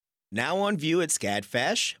Now on view at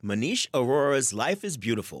SCADFash, Manish Arora's Life is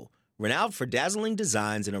Beautiful. Renowned for dazzling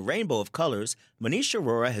designs in a rainbow of colors, Manish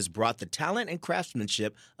Arora has brought the talent and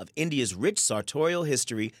craftsmanship of India's rich sartorial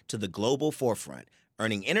history to the global forefront,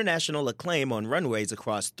 earning international acclaim on runways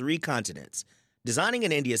across 3 continents. Designing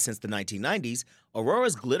in India since the 1990s,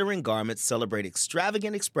 Aurora's glittering garments celebrate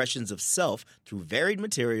extravagant expressions of self through varied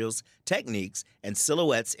materials, techniques, and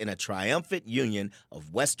silhouettes in a triumphant union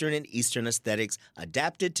of Western and Eastern aesthetics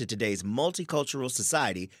adapted to today's multicultural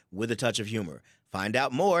society with a touch of humor. Find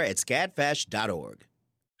out more at scadfash.org.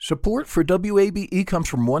 Support for WABE comes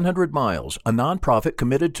from 100 Miles, a nonprofit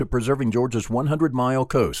committed to preserving Georgia's 100-mile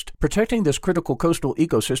coast. Protecting this critical coastal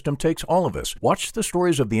ecosystem takes all of us. Watch the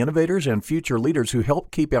stories of the innovators and future leaders who help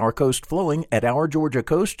keep our coast flowing at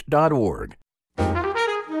OurGeorgiaCoast.org.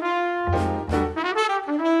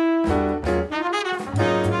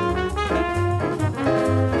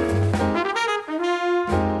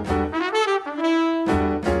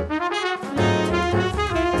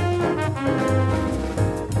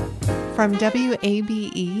 From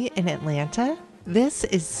WABE in Atlanta, this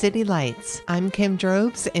is City Lights. I'm Kim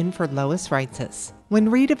Drobes in for Lois Reitzes.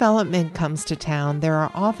 When redevelopment comes to town, there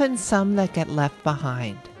are often some that get left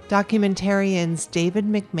behind. Documentarians David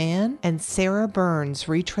McMahon and Sarah Burns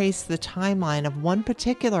retrace the timeline of one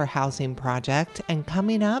particular housing project, and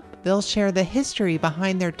coming up, they'll share the history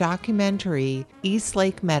behind their documentary, East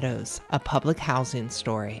Lake Meadows, a public housing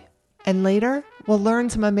story. And later, we'll learn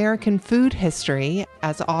some American food history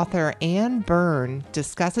as author Anne Byrne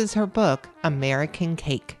discusses her book, American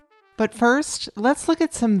Cake. But first, let's look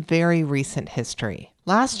at some very recent history.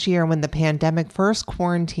 Last year, when the pandemic first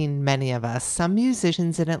quarantined many of us, some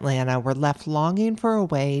musicians in Atlanta were left longing for a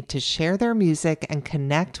way to share their music and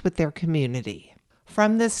connect with their community.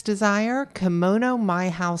 From this desire, Kimono My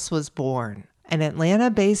House was born, an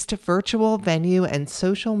Atlanta-based virtual venue and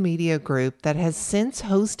social media group that has since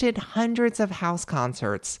hosted hundreds of house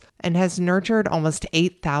concerts and has nurtured almost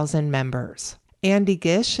 8,000 members. Andy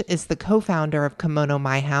Gish is the co-founder of Kimono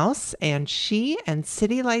My House, and she and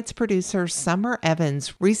City Lights producer Summer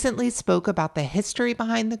Evans recently spoke about the history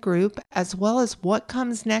behind the group as well as what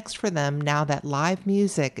comes next for them now that live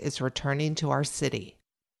music is returning to our city.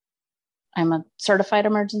 I'm a certified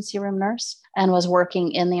emergency room nurse and was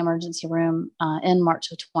working in the emergency room in March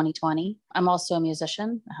of 2020. I'm also a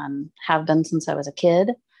musician and have been since I was a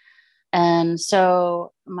kid. And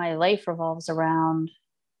so my life revolves around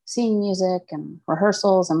seeing music and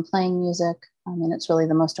rehearsals and playing music. I mean, it's really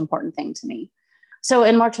the most important thing to me. So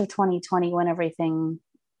in March of 2020, when everything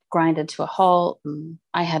grinded to a halt, and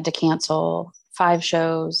I had to cancel 5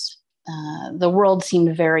 shows, the world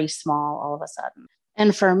seemed very small all of a sudden.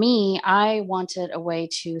 And for me, I wanted a way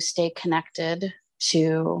to stay connected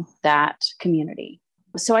to that community.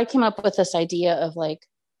 So I came up with this idea of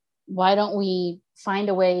why don't we find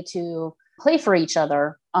a way to play for each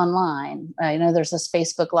other online? I know there's this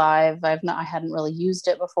Facebook Live. I hadn't really used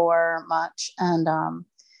it before much. And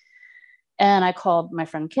I called my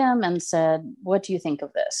friend Kim and said, what do you think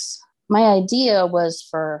of this? My idea was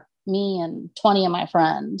for me and 20 of my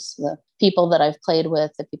friends, the people that I've played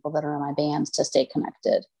with, the people that are in my bands, to stay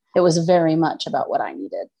connected. It was very much about what I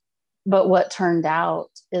needed. But what turned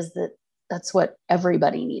out is that that's what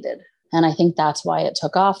everybody needed. And I think that's why it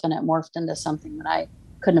took off and it morphed into something that I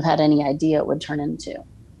couldn't have had any idea it would turn into.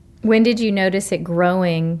 When did you notice it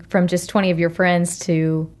growing from just 20 of your friends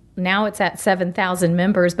to now it's at 7,000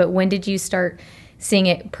 members? But when did you start seeing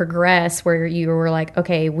it progress where you were like,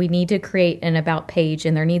 okay, we need to create an about page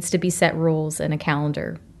and there needs to be set rules and a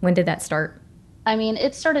calendar? When did that start? I mean,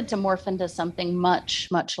 it started to morph into something much,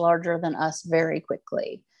 much larger than us very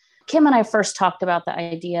quickly. Kim and I first talked about the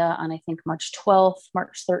idea on, I think, March 12th,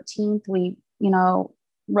 March 13th. We,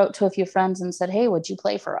 wrote to a few friends and said, hey, would you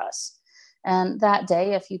play for us? And that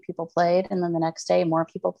day, a few people played. And then the next day, more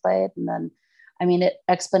people played. And then, it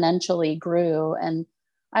exponentially grew. And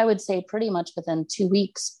I would say pretty much within 2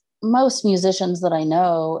 weeks, most musicians that I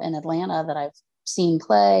know in Atlanta that I've seen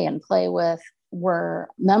play and play with were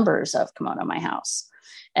members of Kimono My House.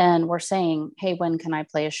 And were saying, hey, when can I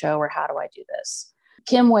play a show, or how do I do this?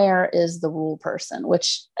 Kim Ware is the rule person,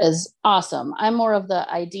 which is awesome. I'm more of the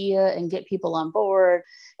idea and get people on board.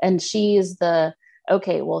 And she's the,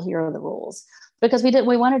 okay, well, here are the rules. Because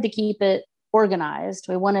we wanted to keep it organized.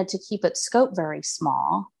 We wanted to keep its scope very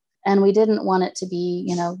small. And we didn't want it to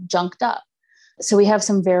be, junked up. So we have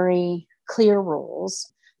some very clear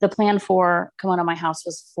rules. The plan for Kimono My House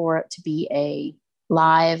was for it to be a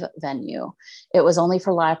live venue. It was only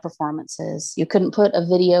for live performances. You couldn't put a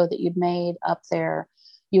video that you'd made up there.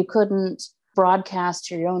 You couldn't broadcast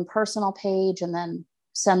to your own personal page and then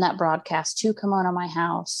send that broadcast to Kimono My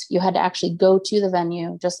House. You had to actually go to the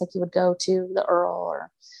venue, just like you would go to the Earl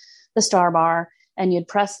or the Star Bar, and you'd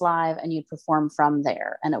press live and you'd perform from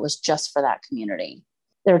there. And it was just for that community.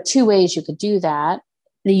 There are two ways you could do that.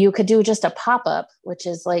 You could do just a pop-up, which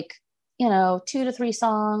is like, 2 to 3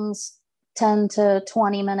 songs, 10 to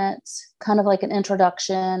 20 minutes, kind of like an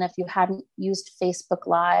introduction. If you hadn't used Facebook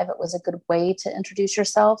Live, it was a good way to introduce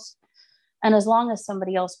yourself. And as long as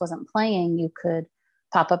somebody else wasn't playing, you could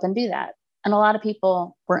pop up and do that. And a lot of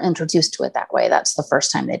people were introduced to it that way. That's the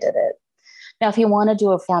first time they did it. Now, if you want to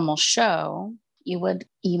do a formal show, you would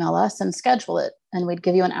email us and schedule it, and we'd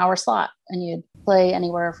give you an hour slot, and you'd play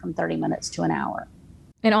anywhere from 30 minutes to an hour.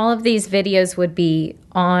 And all of these videos would be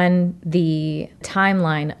on the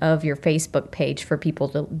timeline of your Facebook page for people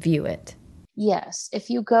to view it. Yes. If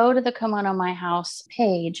you go to the Kimono My House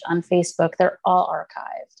page on Facebook, they're all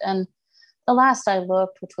archived. And the last I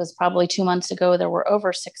looked, which was probably 2 months ago, there were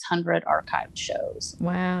over 600 archived shows.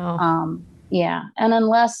 Wow. Yeah. And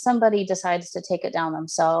unless somebody decides to take it down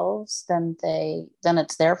themselves, then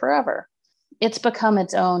it's there forever. It's become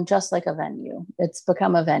its own, just like a venue. It's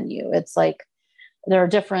become a venue. It's like there are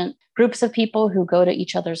different groups of people who go to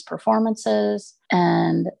each other's performances,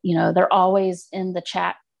 and, they're always in the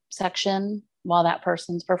chat section while that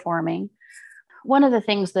person's performing. One of the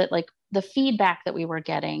things that, like, the feedback that we were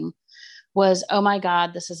getting was, oh my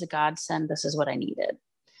God, this is a godsend. This is what I needed.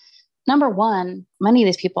 Number one, many of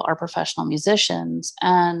these people are professional musicians,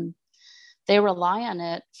 and they rely on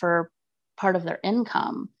it for part of their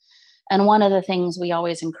income. And one of the things we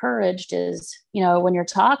always encouraged is, when you're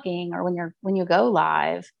talking or when you go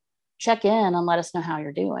live, check in and let us know how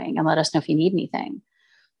you're doing, and let us know if you need anything.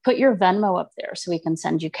 Put your Venmo up there so we can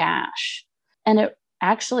send you cash. And it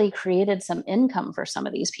actually created some income for some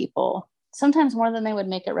of these people, sometimes more than they would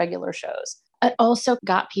make at regular shows. It also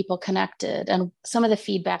got people connected. And some of the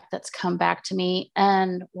feedback that's come back to me,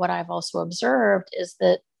 and what I've also observed, is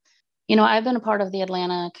that, I've been a part of the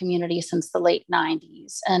Atlanta community since the late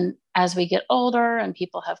 90s. And as we get older and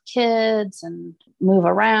people have kids and move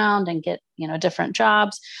around and get, different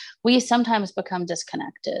jobs, we sometimes become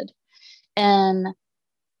disconnected. And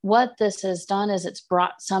what this has done is it's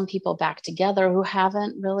brought some people back together who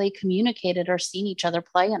haven't really communicated or seen each other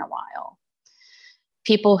play in a while.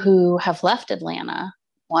 People who have left Atlanta,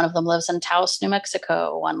 one of them lives in Taos, New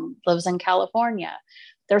Mexico, one lives in California.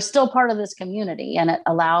 They're still part of this community, and it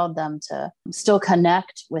allowed them to still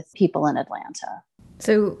connect with people in Atlanta.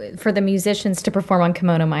 So for the musicians to perform on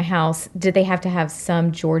Kimono My House, did they have to have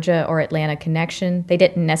some Georgia or Atlanta connection? They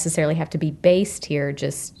didn't necessarily have to be based here,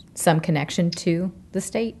 just some connection to the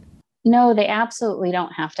state? No, they absolutely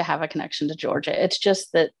don't have to have a connection to Georgia. It's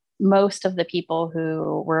just that most of the people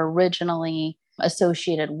who were originally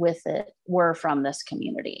associated with it were from this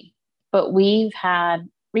community. But we've had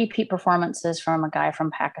repeat performances from a guy from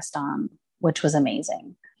Pakistan, which was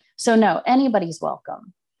amazing. So no, anybody's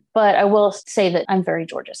welcome. But I will say that I'm very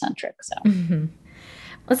Georgia-centric. So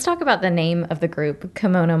Let's talk about the name of the group,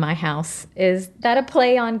 Kimono My House. Is that a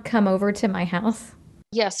play on Come Over to My House?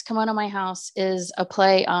 Yes, Kimono My House is a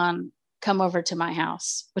play on Come Over to My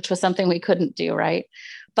House, which was something we couldn't do, right?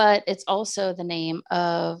 But it's also the name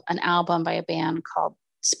of an album by a band called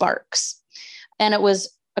Sparks. And it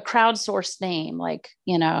was a crowdsourced name. Like,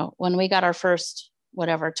 when we got our first,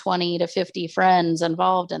 20 to 50 friends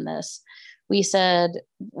involved in this, we said,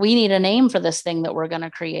 we need a name for this thing that we're going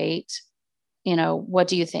to create. What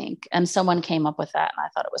do you think? And someone came up with that, and I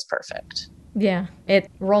thought it was perfect. Yeah, it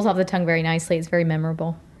rolls off the tongue very nicely. It's very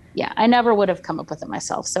memorable. Yeah, I never would have come up with it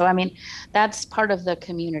myself. So, that's part of the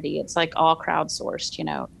community. It's like all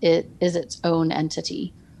crowdsourced, it is its own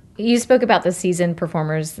entity. You spoke about the seasoned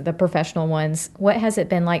performers, the professional ones. What has it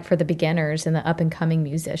been like for the beginners and the up-and-coming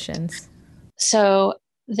musicians? So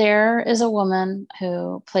there is a woman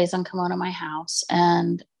who plays on Kimono My House,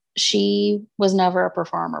 and she was never a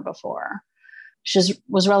performer before. She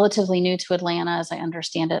was relatively new to Atlanta, as I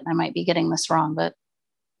understand it, and I might be getting this wrong, but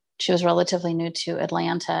she was relatively new to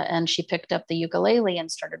Atlanta, and she picked up the ukulele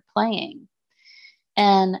and started playing.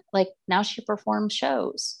 And now she performs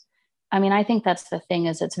shows. I think that's the thing,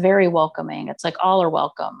 is it's very welcoming. It's like all are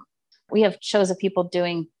welcome. We have shows of people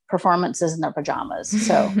doing performances in their pajamas.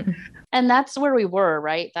 So, and that's where we were,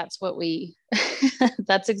 right? That's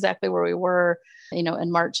exactly where we were,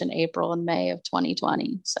 in March and April and May of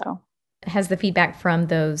 2020. So has the feedback from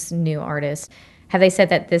those new artists, have they said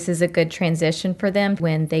that this is a good transition for them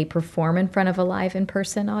when they perform in front of a live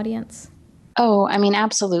in-person audience? Oh,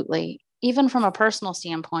 absolutely. Even from a personal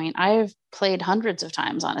standpoint, I've played hundreds of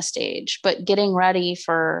times on a stage, but getting ready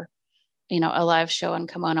for, a live show in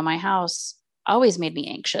Kimono My House, always made me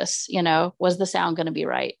anxious. Was the sound going to be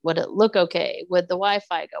right? Would it look okay? Would the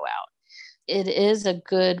Wi-Fi go out? It is a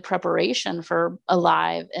good preparation for a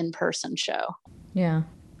live in-person show. Yeah.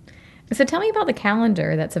 So tell me about the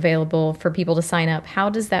calendar that's available for people to sign up. How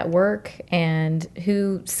does that work, and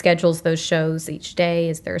who schedules those shows each day?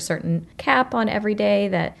 Is there a certain cap on every day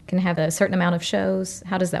that can have a certain amount of shows?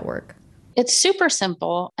 How does that work? It's super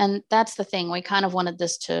simple. And that's the thing. We kind of wanted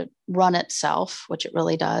this to run itself, which it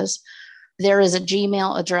really does. There is a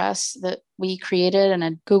Gmail address that we created and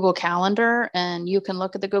a Google Calendar, and you can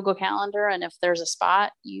look at the Google Calendar, and if there's a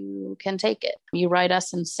spot, you can take it. You write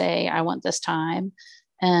us and say, I want this time.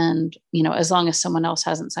 And, as long as someone else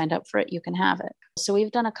hasn't signed up for it, you can have it. So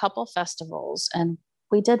we've done a couple festivals, and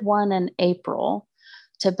we did one in April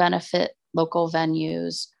to benefit local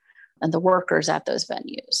venues and the workers at those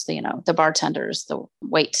venues, the bartenders, the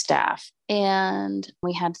wait staff. And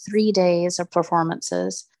we had 3 days of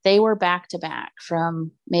performances. They were back to back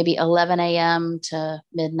from maybe 11 a.m. to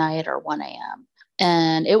midnight or 1 a.m.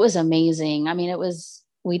 And it was amazing. I mean,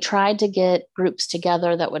 we tried to get groups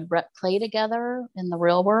together that would play together in the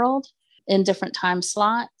real world in different time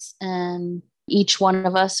slots. And each one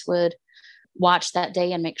of us would watch that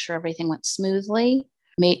day and make sure everything went smoothly,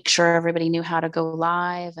 make sure everybody knew how to go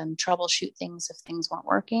live and troubleshoot things if things weren't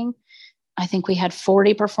working. I think we had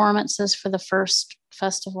 40 performances for the first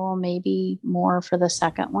festival, maybe more for the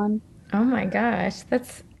second one. Oh my gosh,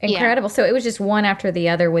 that's incredible. Yeah. So it was just one after the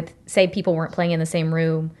other with, say, people weren't playing in the same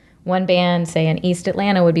room. One band, say in East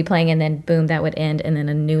Atlanta, would be playing, and then boom, that would end, and then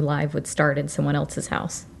a new live would start in someone else's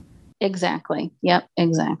house. Exactly. Yep,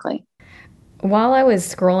 exactly. While I was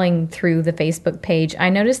scrolling through the Facebook page,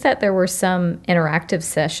 I noticed that there were some interactive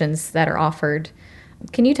sessions that are offered.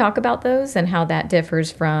 Can you talk about those and how that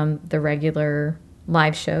differs from the regular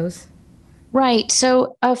live shows? Right.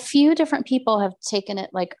 So a few different people have taken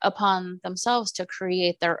it upon themselves to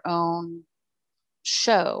create their own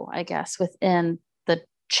show, I guess, within the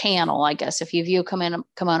channel. I guess if you view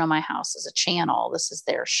Kimono My House as a channel, this is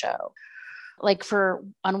their show.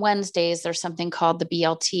 On Wednesdays, there's something called the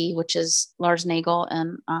BLT, which is Lars Nagel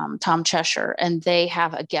and Tom Cheshire, and they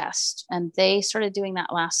have a guest. And they started doing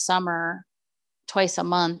that last summer, twice a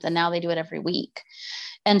month, and now they do it every week.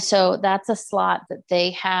 And so that's a slot that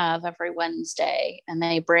they have every Wednesday, and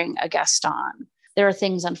they bring a guest on. There are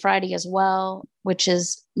things on Friday as well, which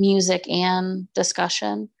is music and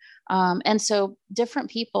discussion. And so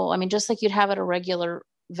different people, just like you'd have at a regular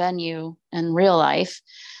venue in real life,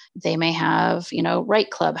 they may have,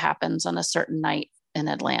 Right Club happens on a certain night in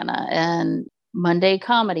Atlanta, and Monday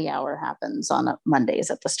Comedy Hour happens on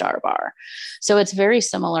Mondays at the Star Bar. So it's very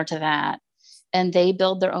similar to that. And they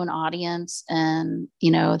build their own audience, and,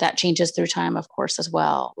 that changes through time, of course, as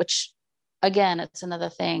well, which, again, it's another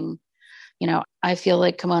thing. I feel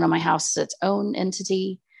like Kimono My House is its own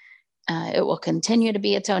entity. It will continue to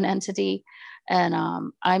be its own entity. And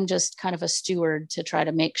I'm just kind of a steward to try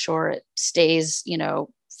to make sure it stays,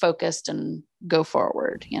 focused and go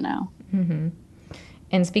forward, Mm-hmm.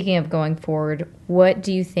 And speaking of going forward, what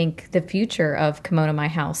do you think the future of Kimono My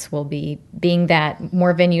House will be, being that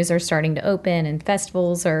more venues are starting to open and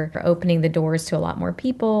festivals are opening the doors to a lot more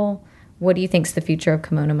people? What do you think is the future of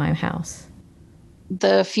Kimono My House?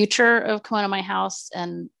 The future of Kimono My House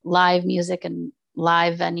and live music and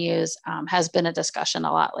live venues has been a discussion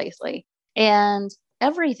a lot lately. And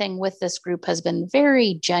everything with this group has been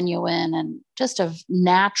very genuine and just a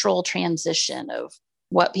natural transition of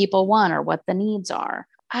what people want or what the needs are.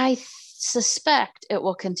 I suspect it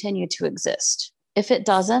will continue to exist. If it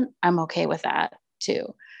doesn't, I'm okay with that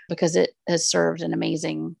too, because it has served an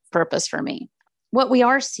amazing purpose for me. What we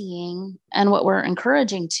are seeing and what we're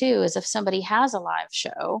encouraging too is if somebody has a live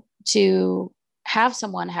show, to have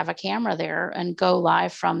someone have a camera there and go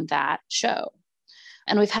live from that show.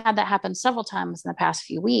 And we've had that happen several times in the past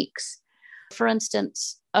few weeks. For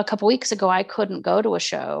instance, a couple weeks ago, I couldn't go to a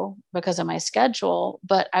show because of my schedule,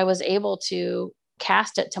 but I was able to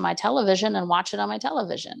cast it to my television and watch it on my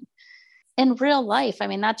television. In real life,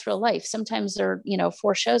 that's real life. Sometimes there are,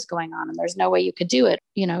 4 shows going on and there's no way you could do it.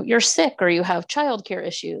 You're sick or you have childcare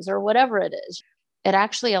issues or whatever it is. It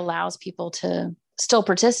actually allows people to still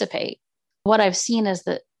participate. What I've seen is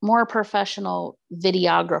that more professional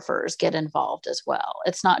videographers get involved as well.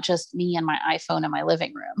 It's not just me and my iPhone in my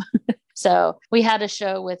living room. So we had a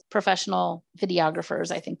show with professional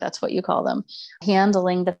videographers, I think that's what you call them,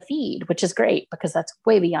 handling the feed, which is great because that's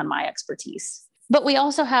way beyond my expertise. But we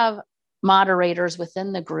also have moderators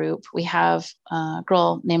within the group. We have a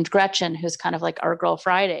girl named Gretchen, who's kind of like our Girl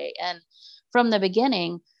Friday. And from the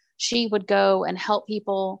beginning, she would go and help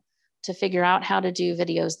people to figure out how to do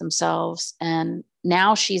videos themselves. And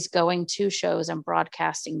now she's going to shows and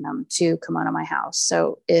broadcasting them to Kimono My House.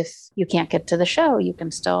 So if you can't get to the show, you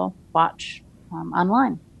can still watch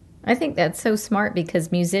online. I think that's so smart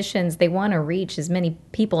because musicians, they want to reach as many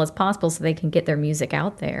people as possible so they can get their music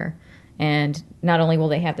out there. And not only will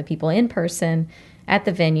they have the people in person at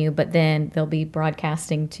the venue, but then they'll be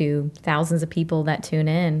broadcasting to thousands of people that tune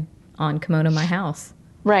in on Kimono My House.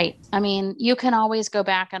 Right. I mean, you can always go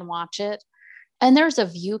back and watch it. And there's a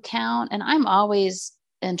view count. And I'm always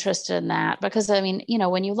interested in that because, I mean, you know,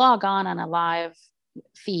 when you log on a live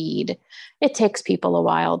feed, it takes people a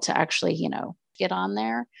while to actually, you know, get on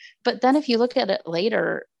there. But then if you look at it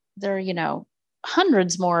later, there are, you know,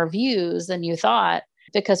 hundreds more views than you thought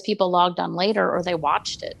because people logged on later or they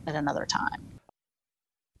watched it at another time.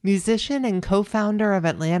 Musician and co-founder of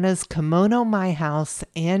Atlanta's Kimono My House,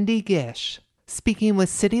 Andy Gish, speaking with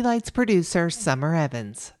City Lights producer Summer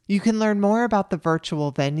Evans. You can learn more about the virtual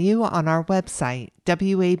venue on our website,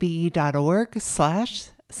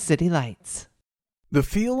 wabe.org/citylights. The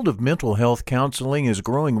field of mental health counseling is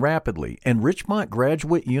growing rapidly, and Richmont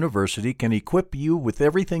Graduate University can equip you with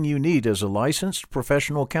everything you need as a licensed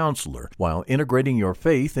professional counselor while integrating your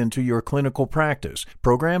faith into your clinical practice.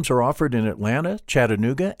 Programs are offered in Atlanta,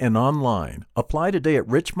 Chattanooga, and online. Apply today at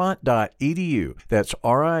richmont.edu. That's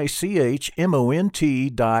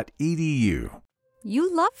richmont.edu.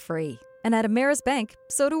 You love free, and at Ameris Bank,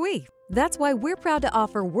 so do we. That's why we're proud to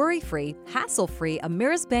offer worry-free, hassle-free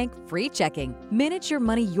Ameris Bank free checking. Manage your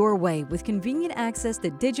money your way with convenient access to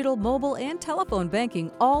digital, mobile, and telephone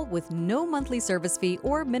banking, all with no monthly service fee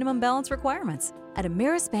or minimum balance requirements. At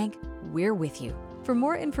Ameris Bank, we're with you. For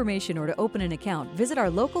more information or to open an account, visit our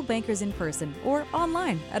local bankers in person or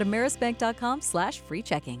online at amerisbank.com/free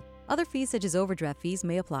checking. Other fees such as overdraft fees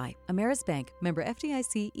may apply. Ameris Bank, member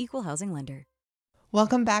FDIC, equal housing lender.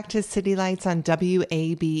 Welcome back to City Lights on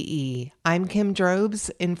WABE. I'm Kim Drobes,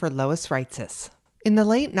 in for Lois Reitzes. In the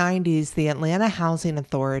late 90s, the Atlanta Housing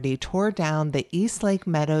Authority tore down the East Lake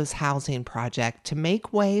Meadows housing project to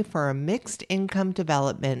make way for a mixed-income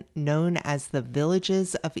development known as the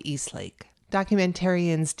Villages of Eastlake.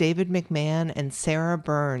 Documentarians David McMahon and Sarah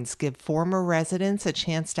Burns give former residents a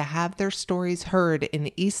chance to have their stories heard in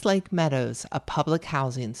Eastlake Meadows, a public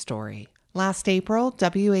housing story. Last April,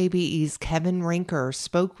 WABE's Kevin Rinker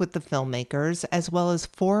spoke with the filmmakers as well as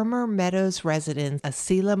former Meadows resident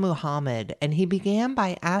Asila Muhammad, and he began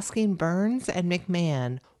by asking Burns and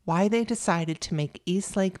McMahon why they decided to make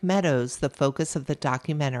Eastlake Meadows the focus of the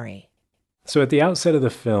documentary. So at the outset of the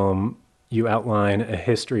film, you outline a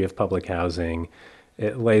history of public housing.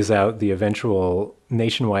 It lays out the eventual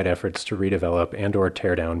nationwide efforts to redevelop and or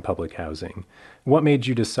tear down public housing. What made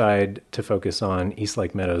you decide to focus on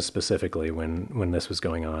Eastlake Meadows specifically when this was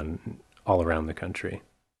going on all around the country?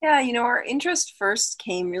 Yeah, you know, our interest first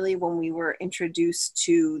came really when we were introduced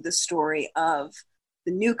to the story of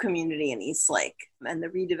the new community in Eastlake and the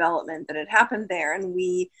redevelopment that had happened there. And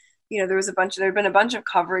we, you know, there had been a bunch of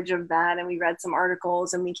coverage of that, and we read some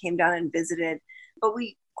articles and we came down and visited. But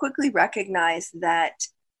we quickly recognized that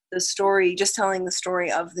the story, just telling the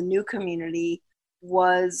story of the new community,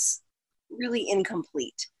 was really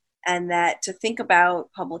incomplete, and that to think about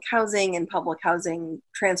public housing and public housing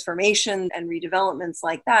transformation and redevelopments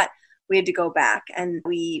like that, we had to go back, and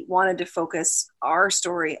we wanted to focus our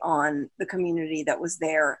story on the community that was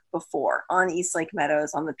there before, on Eastlake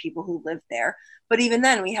Meadows, on the people who lived there. But even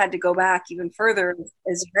then, we had to go back even further,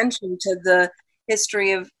 as you mentioned, to the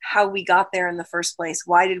history of how we got there in the first place.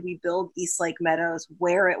 Why did we build Eastlake Meadows,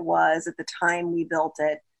 where it was at the time we built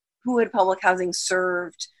it, who had public housing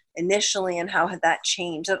served initially, and how had that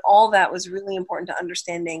changed? And all that was really important to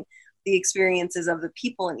understanding the experiences of the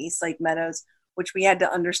people in Eastlake Meadows, which we had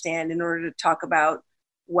to understand in order to talk about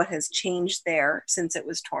what has changed there since it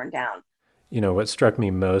was torn down. You know, what struck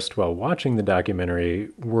me most while watching the documentary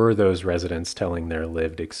were those residents telling their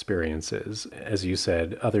lived experiences. As you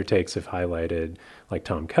said, other takes have highlighted, like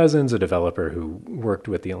Tom Cousins, a developer who worked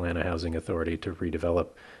with the Atlanta Housing Authority to redevelop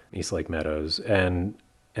Eastlake Meadows, and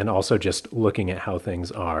also just looking at how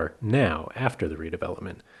things are now after the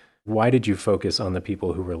redevelopment. Why did you focus on the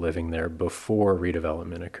people who were living there before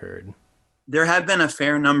redevelopment occurred? There have been a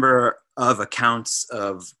fair number of accounts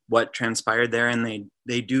of what transpired there, and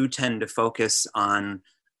they do tend to focus on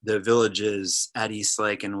the villages at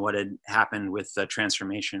Eastlake and what had happened with the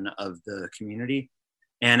transformation of the community.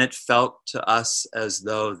 And it felt to us as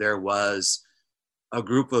though there was a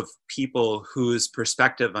group of people whose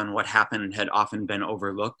perspective on what happened had often been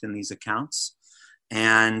overlooked in these accounts.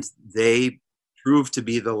 And they proved to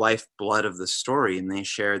be the lifeblood of the story, and they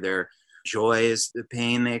share their joys, the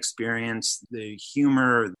pain they experience, the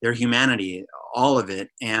humor, their humanity, all of it.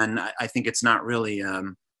 And I think it's not really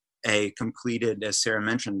a completed, as Sarah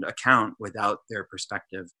mentioned, account without their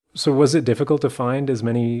perspective. So was it difficult to find as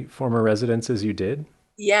many former residents as you did?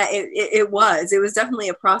 Yeah, it was. It was definitely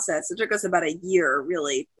a process. It took us about a year,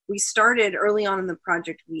 really. We started early on in the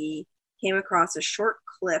project. We came across a short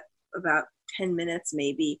clip, about 10 minutes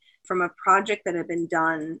maybe, from a project that had been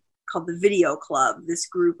done called the Video Club. This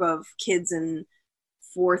group of kids in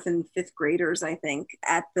 4th and 5th graders, I think,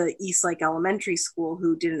 at the Eastlake Elementary School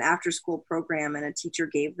who did an after-school program, and a teacher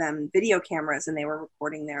gave them video cameras and they were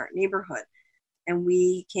recording their neighborhood. And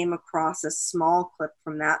we came across a small clip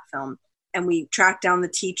from that film, and we tracked down the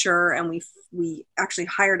teacher, and we actually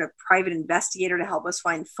hired a private investigator to help us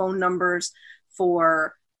find phone numbers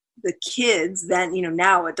for the kids, then,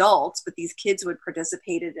 now adults, but these kids who had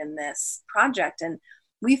participated in this project. And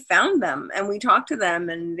we found them and we talked to them,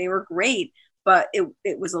 and they were great, but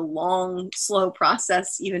it was a long, slow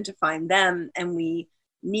process even to find them. And we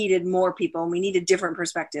needed more people, and we needed different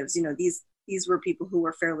perspectives. These were people who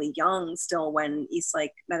were fairly young still when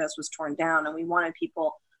Eastlake Meadows was torn down, and we wanted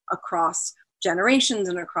people across generations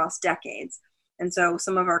and across decades. And so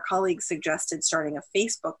some of our colleagues suggested starting a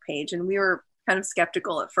Facebook page, and we were kind of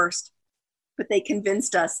skeptical at first, but they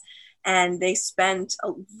convinced us, and they spent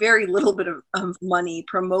a very little bit of money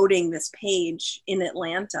promoting this page in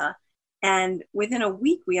Atlanta. And within a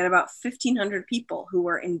week, we had about 1,500 people who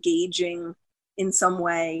were engaging in some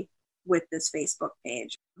way with this Facebook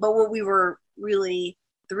page. But what we were really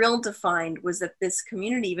thrilled to find was that this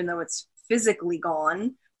community, even though it's physically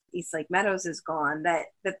gone, Eastlake Meadows is gone, that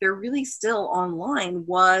there really still online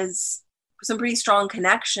was some pretty strong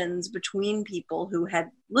connections between people who had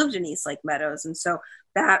lived in Eastlake Meadows. And so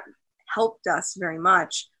that helped us very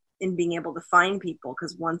much in being able to find people,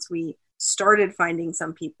 because once we started finding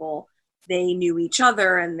some people, they knew each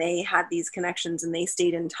other and they had these connections and they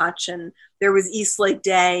stayed in touch. And there was Eastlake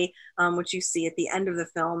Day, which you see at the end of the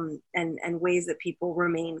film, and ways that people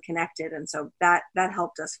remain connected. And so that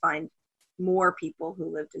helped us find more people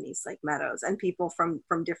who lived in Eastlake Meadows, and people from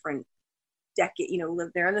different decades,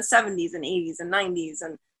 lived there in the 70s and 80s and 90s,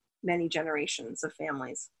 and many generations of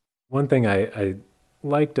families. One thing I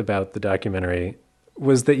liked about the documentary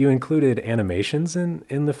was that you included animations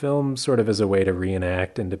in the film, sort of as a way to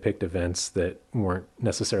reenact and depict events that weren't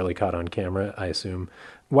necessarily caught on camera, I assume.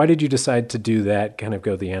 Why did you decide to do that, kind of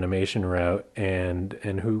go the animation route, and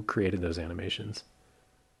who created those animations?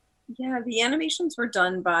 Yeah, the animations were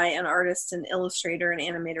done by an artist and illustrator and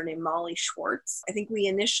animator named Molly Schwartz. I think we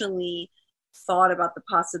initially thought about the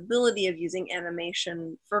possibility of using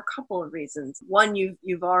animation for a couple of reasons. One,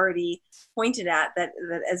 you've already pointed at that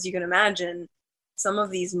as you can imagine, some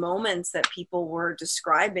of these moments that people were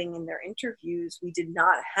describing in their interviews, we did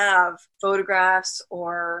not have photographs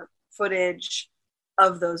or footage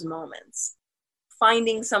of those moments.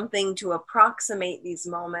 Finding something to approximate these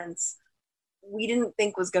moments, we didn't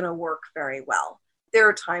think was going to work very well. There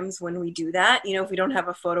are times when we do that. If we don't have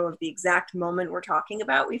a photo of the exact moment we're talking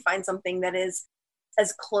about, we find something that is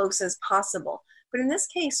as close as possible. But in this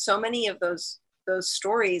case, so many of those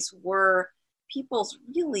stories were people's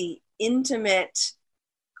really intimate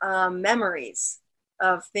memories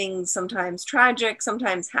of things, sometimes tragic,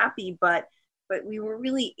 sometimes happy, but we were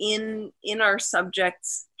really in our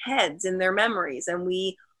subjects' heads, in their memories, and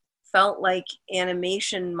we felt like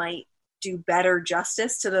animation might do better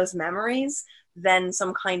justice to those memories than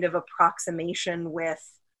some kind of approximation with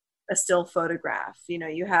a still photograph.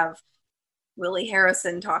 You have Willie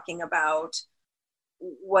Harrison talking about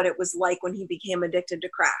what it was like when he became addicted to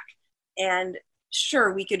crack. And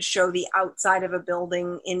sure, we could show the outside of a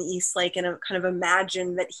building in Eastlake and kind of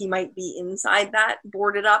imagine that he might be inside that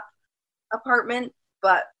boarded up apartment,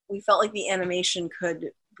 but we felt like the animation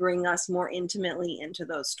could bring us more intimately into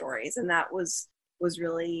those stories. And that was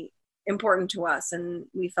really important to us. And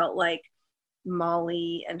we felt like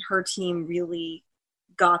Molly and her team really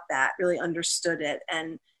got that, really understood it.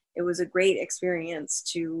 And it was a great experience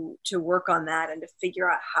to work on that and to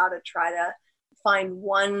figure out how to try to find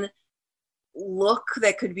one look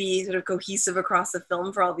that could be sort of cohesive across the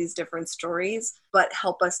film for all these different stories, but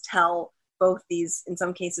help us tell both these, in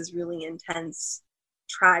some cases, really intense,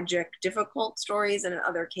 tragic, difficult stories, and in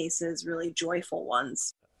other cases, really joyful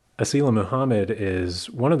ones. Asila Muhammad is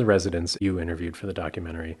one of the residents you interviewed for the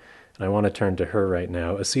documentary, and I want to turn to her right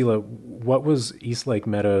now. Asila, what was Eastlake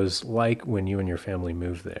Meadows like when you and your family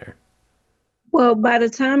moved there? Well, by the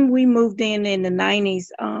time we moved in the 90s,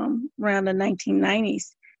 around the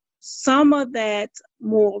 1990s, some of that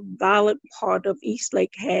more violent part of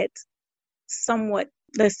Eastlake had somewhat,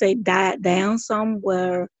 let's say, died down. Some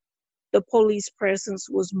were the police presence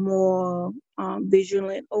was more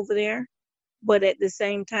vigilant over there. But at the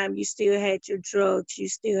same time, you still had your drugs. You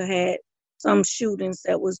still had some shootings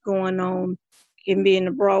that was going on. Can be in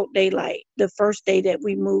the broad daylight. The first day that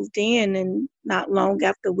we moved in, and not long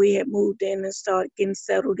after we had moved in and started getting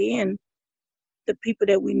settled in, the people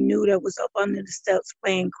that we knew that was up under the steps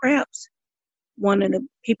playing craps, one of the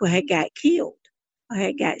people had got killed or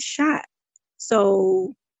had got shot.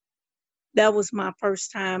 So that was my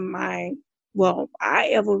first time I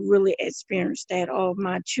ever really experienced that. All of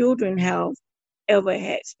my children have ever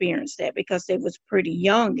had experienced that because they was pretty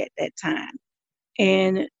young at that time.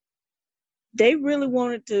 And they really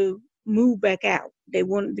wanted to move back out. They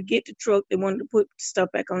wanted to get the truck. They wanted to put stuff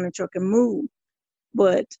back on the truck and move.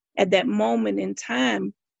 But at that moment in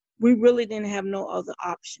time, we really didn't have no other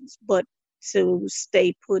options but to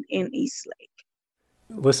stay put in Eastlake.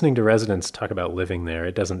 Listening to residents talk about living there,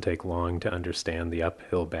 it doesn't take long to understand the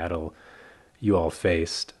uphill battle you all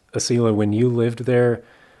faced. Acela, when you lived there,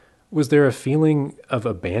 was there a feeling of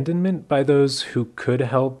abandonment by those who could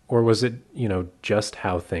help? Or was it, just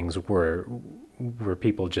how things were? Were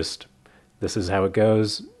people just, this is how it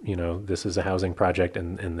goes, this is a housing project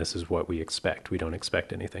and this is what we expect. We don't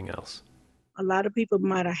expect anything else. A lot of people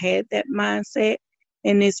might have had that mindset.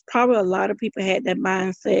 And it's probably a lot of people had that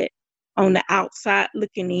mindset on the outside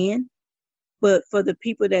looking in. But for the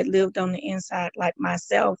people that lived on the inside, like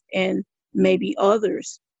myself and maybe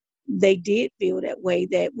others, they did feel that way,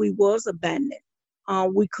 that we was abandoned.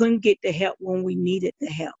 We couldn't get the help when we needed the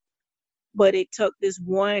help. But it took this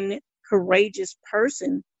one courageous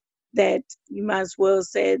person that you might as well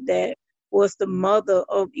say that was the mother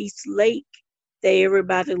of Eastlake that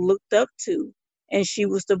everybody looked up to. And she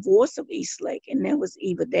was the voice of Eastlake, and that was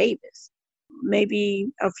Eva Davis.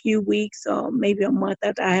 Maybe a few weeks or maybe a month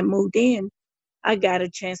after I had moved in, I got a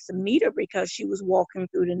chance to meet her because she was walking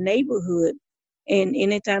through the neighborhood. And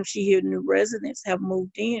anytime she heard new residents have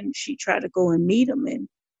moved in, she tried to go and meet them. And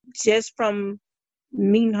just from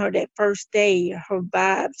meeting her that first day, her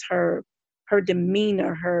vibes, her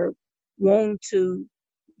demeanor, her wanting to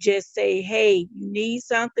just say, hey, you need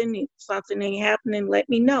something, if something ain't happening, let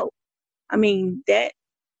me know. I mean, that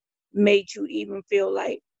made you even feel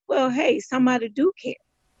like, well, hey, somebody do care.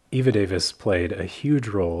 Eva Davis played a huge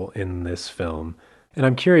role in this film. And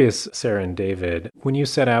I'm curious, Sarah and David, when you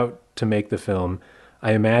set out to make the film,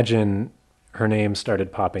 I imagine her name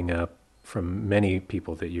started popping up from many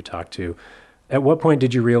people that you talked to. At what point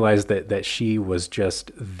did you realize that she was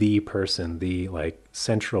just the person, the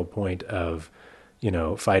central point of,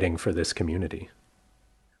 fighting for this community?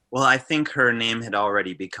 Well, I think her name had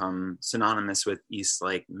already become synonymous with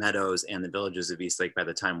Eastlake Meadows and the villages of Eastlake by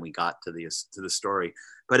the time we got to the story.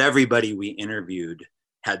 But everybody we interviewed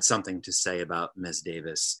had something to say about Ms.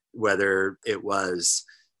 Davis, whether it was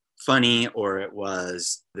funny or it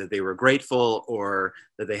was that they were grateful or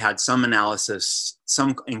that they had some analysis,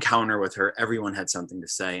 some encounter with her. Everyone had something to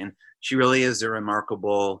say. And she really is a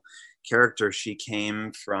remarkable character. She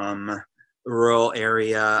came from a rural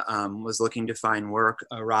area, was looking to find work,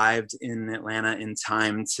 arrived in Atlanta in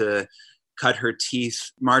time to cut her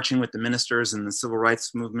teeth marching with the ministers in the civil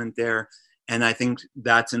rights movement there. And I think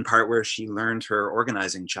that's in part where she learned her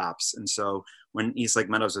organizing chops. And so when Eastlake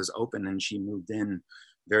Meadows was open and she moved in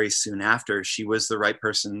very soon after, she was the right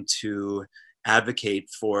person to advocate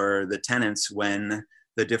for the tenants when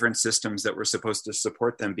the different systems that were supposed to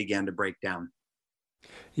support them began to break down.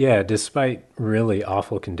 Yeah, despite really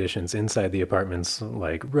awful conditions inside the apartments,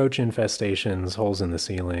 like roach infestations, holes in the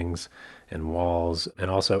ceilings and walls, and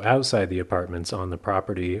also outside the apartments on the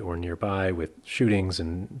property or nearby with shootings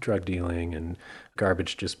and drug dealing and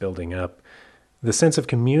garbage just building up, the sense of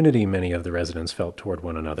community many of the residents felt toward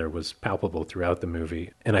one another was palpable throughout the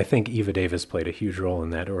movie. And I think Eva Davis played a huge role in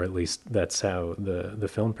that, or at least that's how the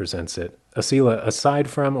film presents it. Acela, aside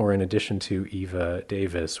from or in addition to Eva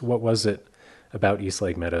Davis, what was it about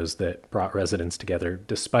Eastlake Meadows that brought residents together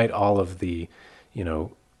despite all of the,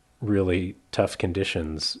 really tough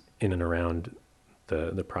conditions in and around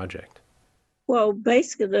the project? Well,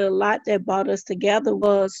 basically, a lot that brought us together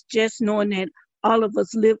was just knowing that all of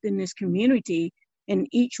us lived in this community and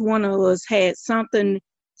each one of us had something,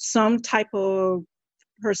 some type of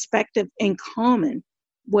perspective in common,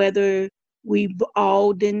 whether we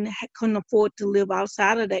all couldn't afford to live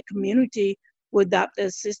outside of that community without the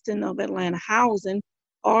assistance of Atlanta Housing,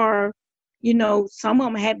 or, some of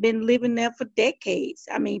them had been living there for decades.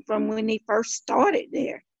 I mean, from when they first started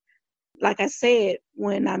there. Like I said,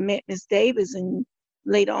 when I met Ms. Davis and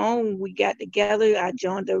later on we got together, I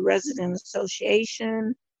joined the resident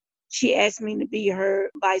association. She asked me to be her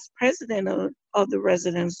vice president of the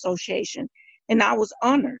resident association. And I was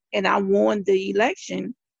honored and I won the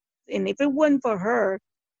election. And if it wasn't for her,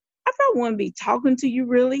 I probably wouldn't be talking to you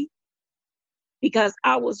really, because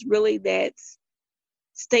I was really that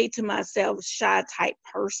stay to myself, shy type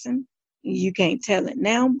person. You can't tell it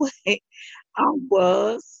now, but I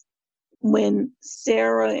was. When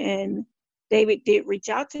Sarah and David did reach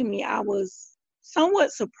out to me, I was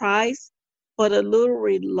somewhat surprised, but a little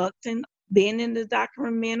reluctant being in the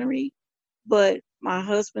documentary. But my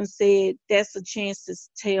husband said that's a chance to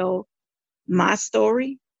tell my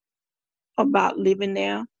story about living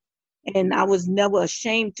there. And I was never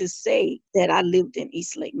ashamed to say that I lived in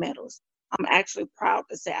Eastlake Meadows. I'm actually proud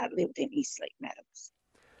to say I lived in Eastlake Meadows.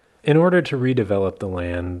 In order to redevelop the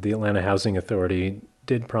land, the Atlanta Housing Authority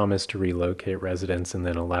did promise to relocate residents and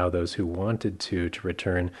then allow those who wanted to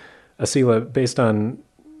return. Asila, based on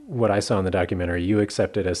what I saw in the documentary, you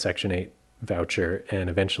accepted a Section 8 voucher and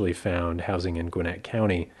eventually found housing in Gwinnett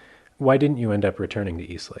County. Why didn't you end up returning to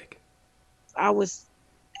Eastlake? I was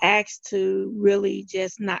asked to really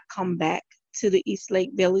just not come back to the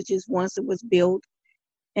Eastlake Villages once it was built.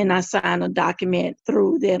 And I signed a document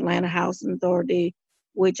through the Atlanta Housing Authority,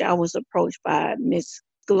 which I was approached by Ms.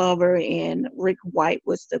 Glover, and Rick White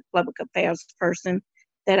was the public affairs person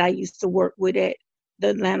that I used to work with at the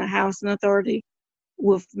Atlanta Housing Authority.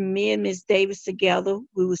 With me and Ms. Davis together,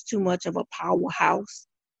 we was too much of a powerhouse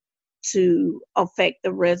to affect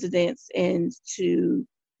the residents and to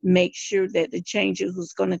make sure that the changes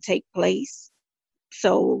was going to take place.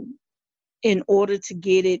 So in order to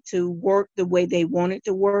get it to work the way they wanted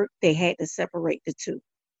to work, they had to separate the two.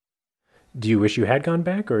 Do you wish you had gone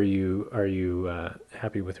back, or are you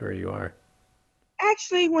happy with where you are?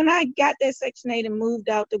 Actually, when I got that Section 8 and moved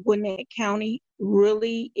out to Gwinnett County,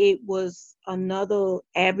 really it was another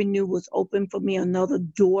avenue was open for me, another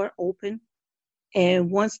door open.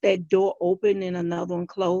 And once that door opened and another one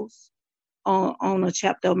closed on a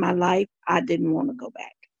chapter of my life, I didn't want to go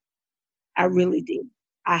back. I really did.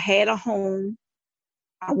 I had a home.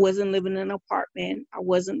 I wasn't living in an apartment. I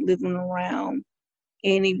wasn't living around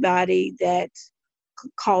anybody that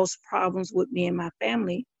could cause problems with me and my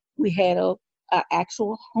family. We had a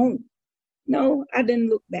actual home. No, I didn't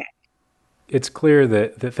look back. It's clear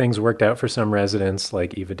that things worked out for some residents,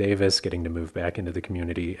 like Eva Davis getting to move back into the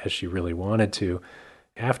community as she really wanted to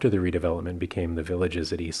after the redevelopment became the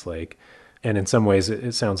Villages at Eastlake. And in some ways,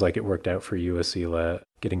 it sounds like it worked out for you, Asila,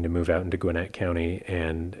 getting to move out into Gwinnett County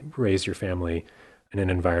and raise your family in an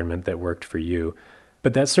environment that worked for you.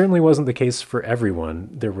 But that certainly wasn't the case for everyone.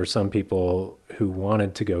 There were some people who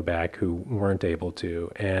wanted to go back who weren't able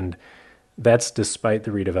to. And that's despite the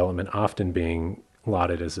redevelopment often being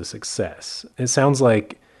lauded as a success. It sounds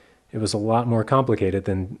like it was a lot more complicated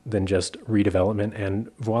than just redevelopment, and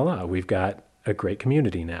voila, we've got a great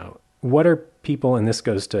community now. What are people, and this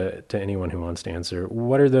goes to anyone who wants to answer,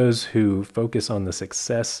 what are those who focus on the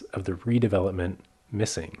success of the redevelopment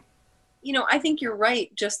missing? I think you're right,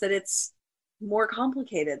 just that it's more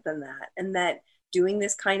complicated than that, and that doing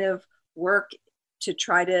this kind of work to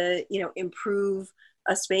try to, improve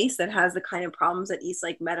a space that has the kind of problems that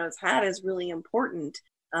Eastlake Meadows had is really important,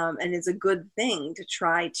 and is a good thing to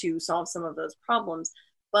try to solve some of those problems.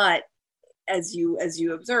 But as you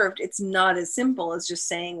observed, it's not as simple as just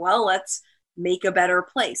saying, well, let's make a better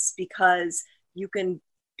place, because you can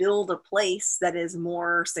build a place that is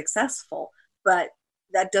more successful, but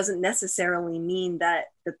that doesn't necessarily mean that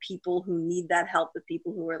the people who need that help, the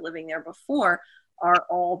people who were living there before, are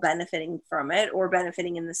all benefiting from it or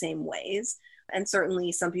benefiting in the same ways. And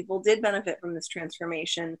certainly some people did benefit from this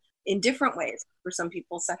transformation in different ways. For some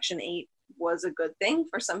people, Section 8 was a good thing.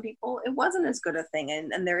 For some people, it wasn't as good a thing.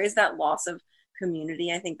 And there is that loss of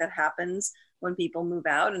community, I think, that happens when people move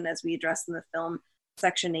out. And as we addressed in the film,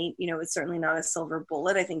 Section 8, is certainly not a silver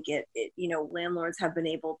bullet. I think it landlords have been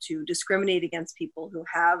able to discriminate against people who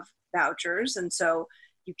have vouchers. And so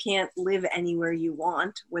you can't live anywhere you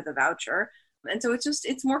want with a voucher. And so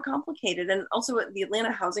it's more complicated. And also the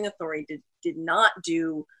Atlanta Housing Authority did not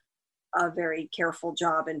do a very careful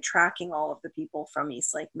job in tracking all of the people from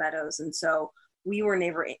Eastlake Meadows. And so we were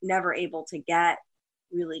never able to get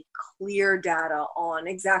really clear data on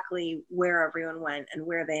exactly where everyone went and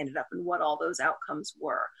where they ended up and what all those outcomes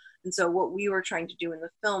were. And so what we were trying to do in the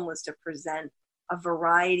film was to present a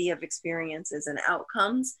variety of experiences and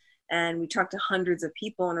outcomes. And we talked to hundreds of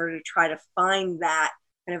people in order to try to find that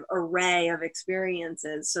kind of array of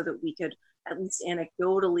experiences so that we could at least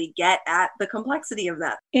anecdotally get at the complexity of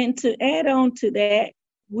that. And to add on to that,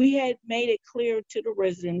 we had made it clear to the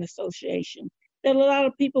resident association that a lot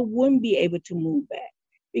of people wouldn't be able to move back,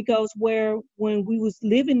 because when we was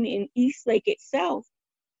living in Eastlake itself,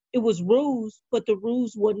 it was rules, but the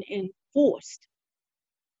rules wasn't forced.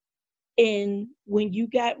 And when you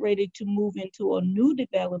got ready to move into a new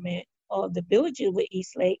development of the villages with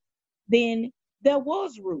Eastlake, then there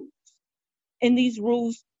was rules. And these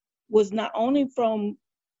rules was not only from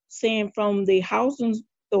the housing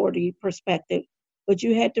authority perspective, but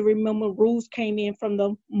you had to remember rules came in from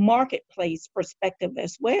the marketplace perspective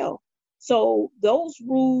as well. So those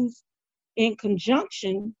rules in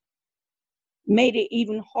conjunction made it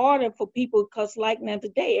even harder for people, because like now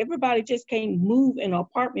today, everybody just can't move in an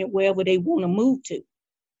apartment wherever they want to move to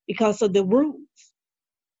because of the rules.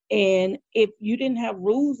 And if you didn't have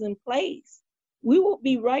rules in place, we would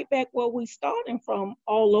be right back where we starting from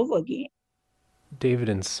all over again. David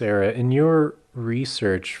and Sarah, in your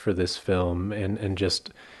research for this film and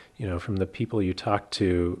just, from the people you talked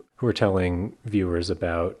to who are telling viewers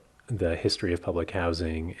about the history of public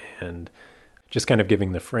housing and just kind of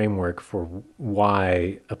giving the framework for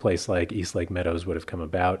why a place like Eastlake Meadows would have come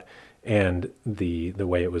about and the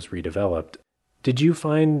way it was redeveloped, did you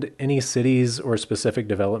find any cities or specific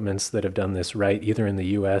developments that have done this right, either in the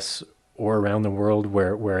U.S. or around the world,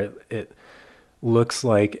 where it looks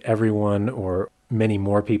like everyone or many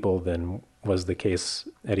more people than was the case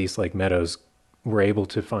at Eastlake Meadows were able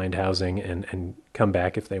to find housing and come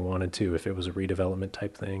back if they wanted to, if it was a redevelopment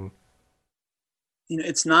type thing?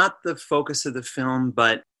 It's not the focus of the film,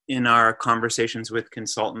 but in our conversations with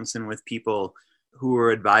consultants and with people who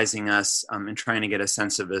are advising us and trying to get a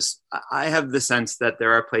sense of this, I have the sense that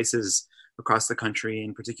there are places across the country,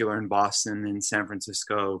 in particular in Boston and San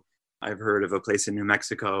Francisco. I've heard of a place in New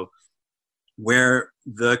Mexico where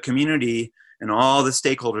the community and all the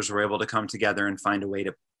stakeholders were able to come together and find a way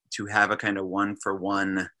to have a kind of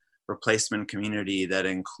one-for-one replacement community that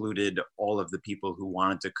included all of the people who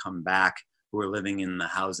wanted to come back, who were living in the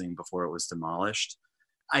housing before it was demolished.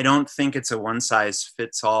 I don't think it's a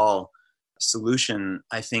one-size-fits-all solution.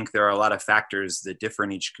 I think there are a lot of factors that differ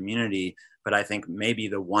in each community, but I think maybe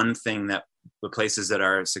the one thing that the places that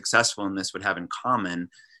are successful in this would have in common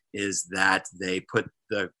is that they put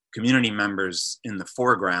the community members in the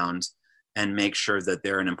foreground and make sure that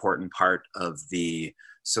they're an important part of the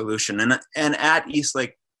solution. And at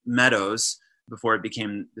Eastlake Meadows, before it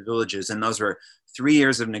became the Villages, and those were 3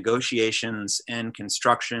 years of negotiations and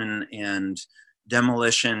construction and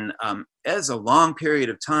demolition, as a long period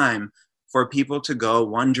of time for people to go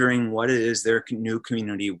wondering what it is their new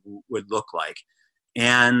community would look like.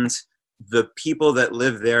 And the people that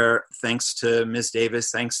live there, thanks to Ms.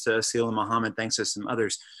 Davis, thanks to Asila Muhammad, thanks to some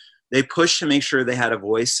others, they pushed to make sure they had a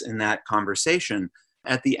voice in that conversation.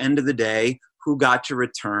 At the end of the day, who got to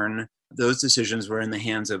return, those decisions were in the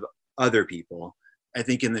hands of other people. I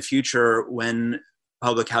think in the future, when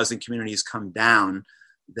public housing communities come down,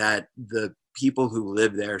 that the people who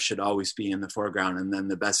live there should always be in the foreground, and then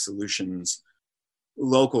the best solutions,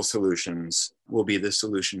 local solutions, will be the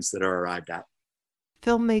solutions that are arrived at.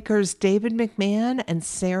 Filmmakers David McMahon and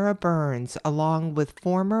Sarah Burns, along with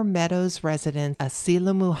former Meadows resident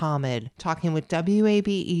Asila Muhammad, talking with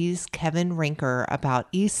WABE's Kevin Rinker about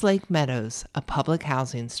Eastlake Meadows, a public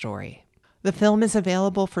housing story. The film is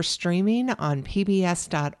available for streaming on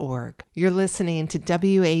pbs.org. You're listening to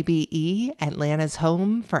WABE, Atlanta's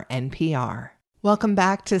home for NPR. Welcome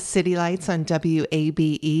back to City Lights on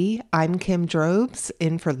WABE. I'm Kim Drobes,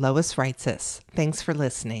 in for Lois Reitzes. Thanks for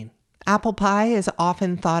listening. Apple pie is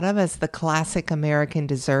often thought of as the classic American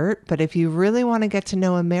dessert, but if you really want to get to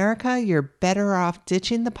know America, you're better off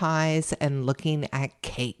ditching the pies and looking at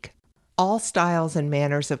cake. All styles and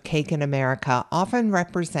manners of cake in America often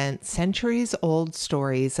represent centuries-old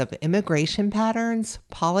stories of immigration patterns,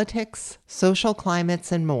 politics, social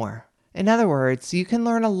climates, and more. In other words, you can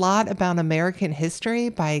learn a lot about American history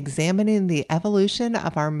by examining the evolution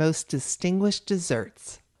of our most distinguished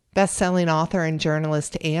desserts. Best-selling author and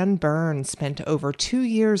journalist Ann Byrne spent over 2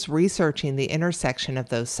 years researching the intersection of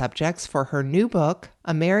those subjects for her new book,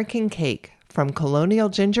 American Cake, From Colonial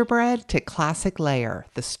Gingerbread to Classic Layer,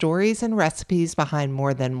 the stories and recipes behind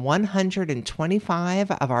more than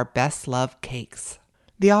 125 of our best-loved cakes.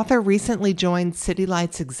 The author recently joined City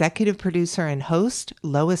Lights executive producer and host,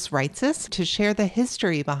 Lois Reitzes, to share the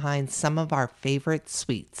history behind some of our favorite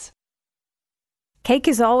sweets. Cake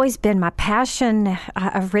has always been my passion.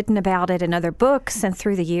 I've written about it in other books and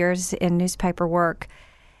through the years in newspaper work.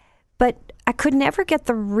 But I could never get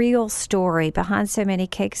the real story behind so many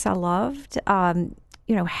cakes I loved.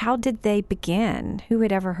 How did they begin? Who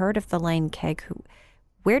had ever heard of the Lane cake?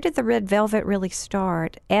 Where did the red velvet really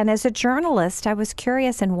start? And as a journalist, I was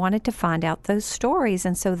curious and wanted to find out those stories.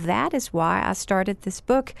 And so that is why I started this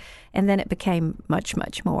book. And then it became much,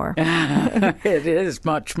 much more. It is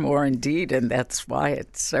much more indeed. And that's why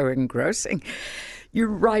it's so engrossing. You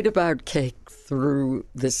write about cake through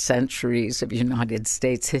the centuries of United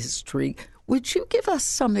States history. Would you give us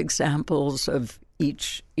some examples of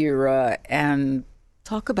each era and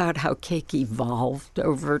talk about how cake evolved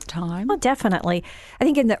over time? Well, definitely. I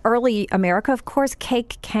think in the early America, of course,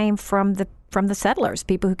 cake came from the settlers,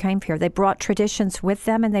 people who came here. They brought traditions with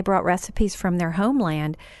them and they brought recipes from their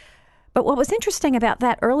homeland. But what was interesting about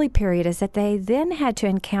that early period is that they then had to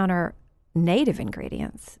encounter native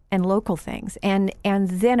ingredients and local things. And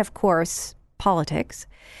then, of course, politics.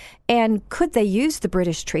 And could they use the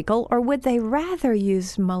British treacle or would they rather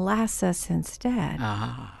use molasses instead?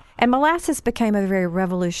 And molasses became a very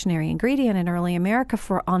revolutionary ingredient in early America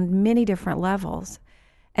on many different levels.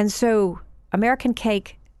 And so American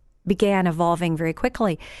cake began evolving very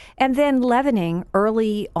quickly. And then leavening,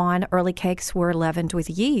 early cakes were leavened with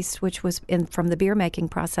yeast, which was from the beer making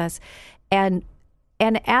process. And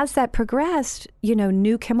as that progressed,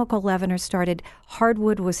 new chemical leaveners started.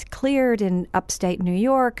 Hardwood was cleared in upstate New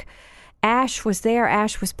York. Ash was there.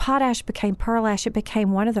 Potash became pearl ash. It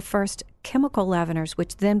became one of the first chemical leaveners,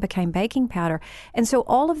 which then became baking powder. And so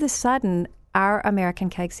all of a sudden, our American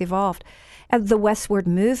cakes evolved. And the westward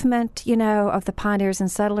movement, of the pioneers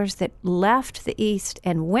and settlers that left the East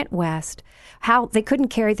and went west, how they couldn't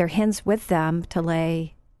carry their hens with them to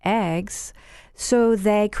lay eggs. So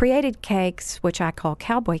they created cakes, which I call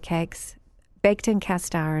cowboy cakes, baked in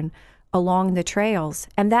cast iron along the trails.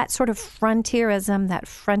 And that sort of frontierism, that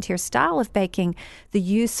frontier style of baking, the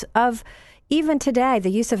use of, even today, the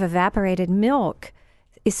use of evaporated milk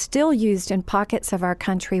is still used in pockets of our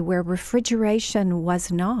country where refrigeration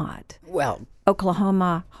was not. Well,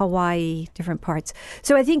 Oklahoma, Hawaii, different parts.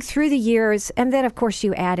 So I think through the years, and then of course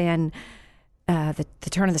you add in the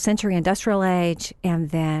turn of the century industrial age,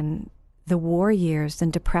 and then the war years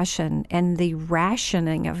and depression and the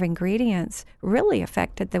rationing of ingredients really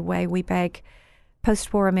affected the way we bake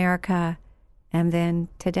post-war America and then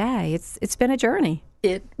today. It's been a journey.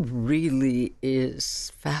 It really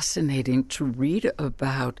is fascinating to read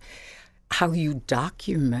about how you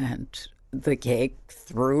document the cake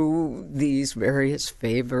through these various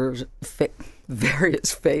phases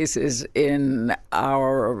in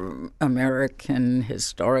our American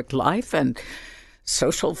historic life and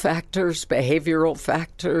social factors, behavioral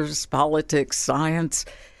factors, politics, science.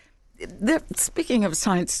 Speaking of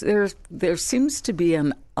science, there seems to be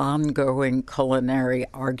an ongoing culinary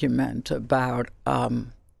argument about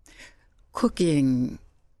cooking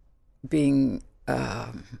being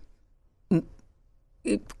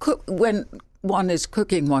when one is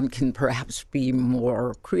cooking, one can perhaps be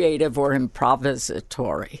more creative or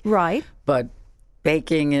improvisatory. Right. But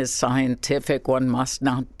baking is scientific. One must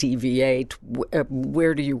not deviate.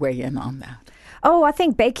 Where do you weigh in on that? Oh, I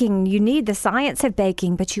think baking, you need the science of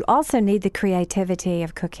baking, but you also need the creativity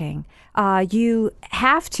of cooking. You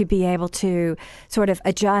have to be able to sort of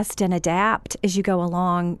adjust and adapt as you go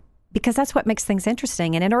along, because that's what makes things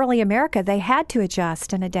interesting. And in early America, they had to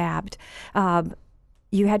adjust and adapt.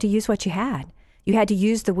 You had to use what you had. You had to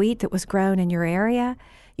use the wheat that was grown in your area.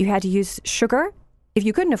 You had to use sugar. If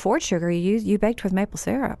you couldn't afford sugar, you baked with maple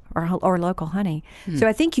syrup or local honey. So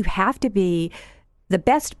I think you have to be, the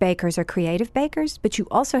best bakers are creative bakers, but you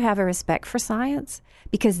also have a respect for science,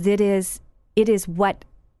 because it is what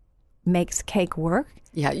makes cake work.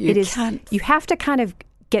 Yeah, you have to kind of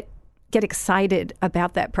get excited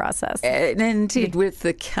about that process. And indeed, with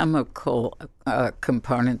the chemical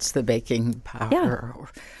components, the baking powder. Yeah,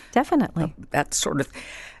 definitely. That sort of.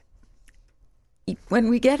 When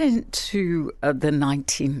we get into the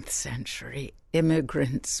 19th century,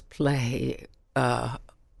 immigrants play an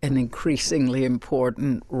increasingly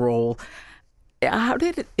important role. How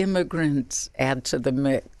did immigrants add to the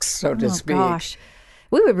mix, so to speak? Oh, gosh.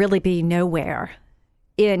 We would really be nowhere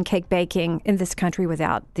in cake baking in this country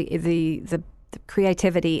without the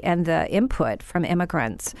creativity and the input from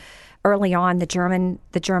immigrants. Early on, the German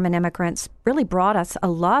immigrants really brought us a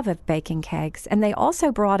love of baking cakes, and they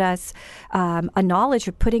also brought us a knowledge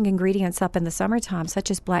of putting ingredients up in the summertime,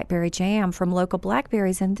 such as blackberry jam from local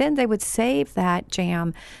blackberries, and then they would save that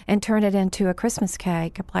jam and turn it into a Christmas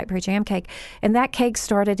cake, a blackberry jam cake. And that cake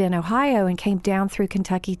started in Ohio and came down through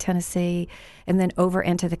Kentucky, Tennessee, and then over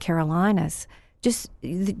into the Carolinas. Just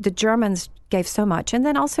the Germans gave so much. And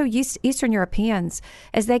then also Eastern Europeans,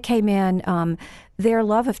 as they came in, their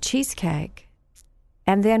love of cheesecake.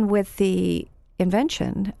 And then with the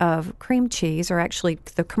invention of cream cheese, or actually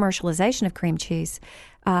the commercialization of cream cheese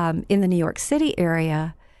in the New York City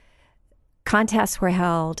area, contests were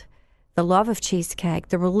held. The love of cheesecake,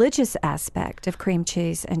 the religious aspect of cream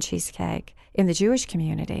cheese and cheesecake in the Jewish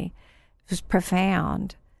community was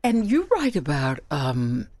profound. And you write about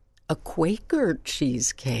a Quaker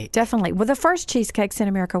cheesecake. Definitely. Well, the first cheesecakes in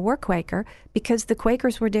America were Quaker because the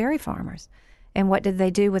Quakers were dairy farmers. And what did they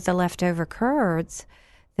do with the leftover curds?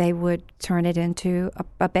 They would turn it into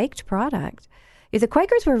a baked product. The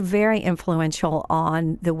Quakers were very influential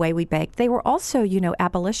on the way we baked. They were also,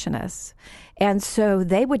 abolitionists. And so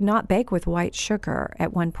they would not bake with white sugar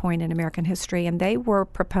at one point in American history, and they were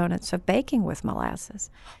proponents of baking with molasses.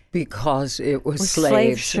 Because it was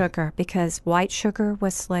slave sugar, because white sugar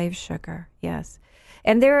was slave sugar, yes.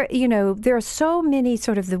 And there are so many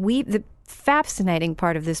the fascinating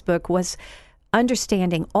part of this book was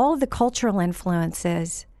understanding all of the cultural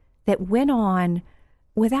influences that went on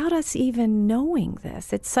without us even knowing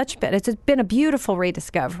this. It's been a beautiful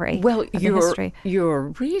rediscovery of the history. Your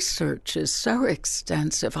research is so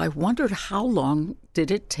extensive. I wondered how long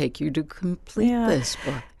did it take you to complete this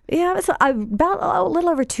book? Yeah, it was about a little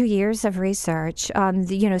over 2 years of research.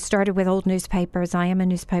 Started with old newspapers. I am a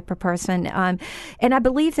newspaper person. And I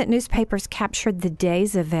believe that newspapers captured the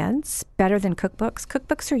day's events better than cookbooks.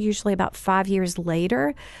 Cookbooks are usually about 5 years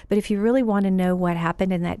later. But if you really want to know what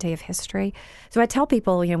happened in that day of history. So I tell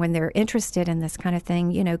people, when they're interested in this kind of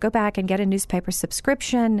thing, go back and get a newspaper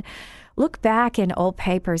subscription. Look back in old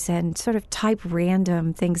papers and sort of type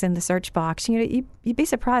random things in the search box. You'd be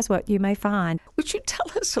surprised what you may find. Would you tell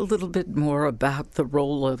us a little bit more about the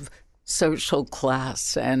role of social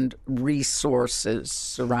class and resources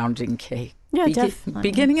surrounding cake? Yeah, definitely.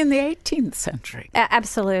 Beginning in the 18th century.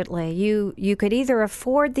 Absolutely. You could either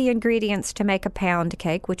afford the ingredients to make a pound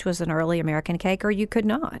cake, which was an early American cake, or you could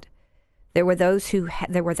not. There were those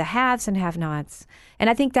there were the haves and have-nots. And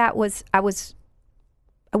I think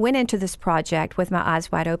I went into this project with my eyes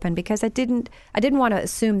wide open because I didn't want to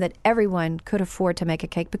assume that everyone could afford to make a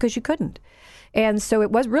cake, because you couldn't. And so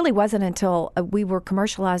it wasn't until we were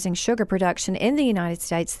commercializing sugar production in the United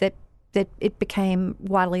States that it became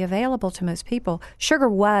widely available to most people. Sugar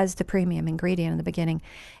was the premium ingredient in the beginning.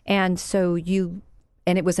 And so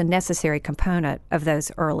and it was a necessary component of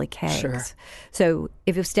those early cakes. Sure. So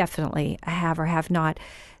it was definitely a have or have not.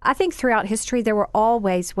 I think throughout history, there were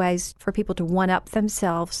always ways for people to one-up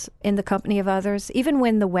themselves in the company of others. Even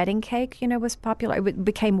when the wedding cake, was popular, it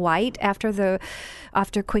became white after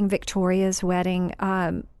Queen Victoria's wedding.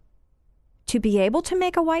 To be able to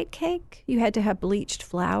make a white cake, you had to have bleached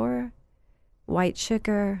flour, white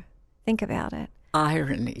sugar. Think about it.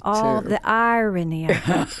 Irony, too. All the irony of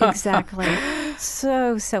it. Exactly.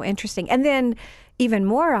 So interesting. And then even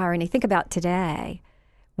more irony, think about today,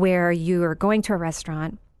 where you are going to a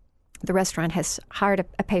restaurant. The restaurant has hired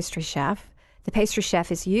a pastry chef. The pastry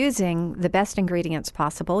chef is using the best ingredients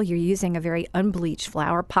possible. You're using a very unbleached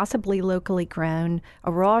flour, possibly locally grown,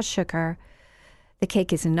 a raw sugar. The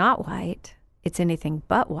cake is not white. It's anything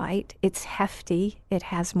but white. It's hefty. It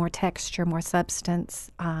has more texture, more substance,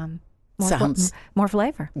 more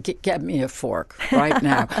flavor. Get me a fork right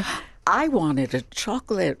now. I wanted a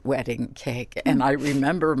chocolate wedding cake, and I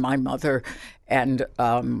remember my mother and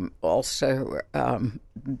also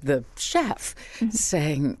the chef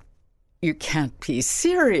saying, "You can't be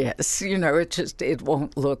serious. It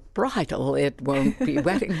won't look bridal. It won't be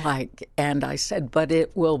wedding-like." And I said, "But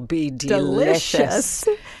it will be delicious."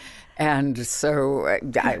 And so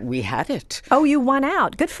we had it. Oh, you won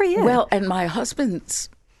out. Good for you. Well, and my husband's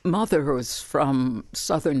mother was from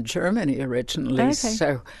southern Germany originally, okay.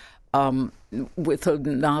 So with a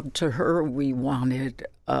nod to her, we wanted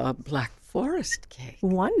a Black Forest cake.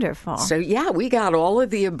 Wonderful. So, yeah, we got all of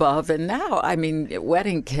the above. And now,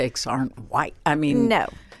 wedding cakes aren't white.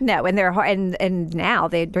 No, and they're hard, and now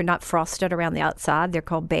they're not frosted around the outside. They're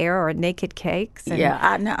called bare or naked cakes. And yeah,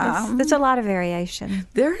 I know. There's a lot of variation.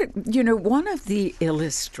 One of the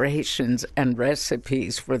illustrations and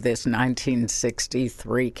recipes for this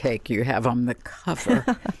 1963 cake you have on the cover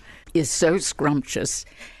is so scrumptious,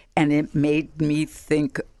 and it made me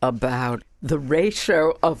think about the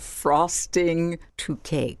ratio of frosting to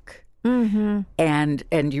cake. Mm-hmm.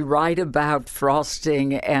 And you write about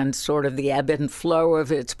frosting and sort of the ebb and flow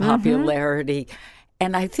of its popularity. Mm-hmm.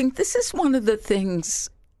 And I think this is one of the things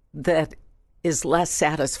that is less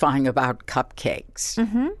satisfying about cupcakes,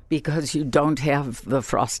 because you don't have the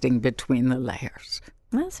frosting between the layers.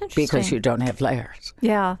 That's interesting. Because you don't have layers.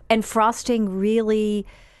 Yeah. And frosting really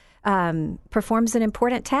performs an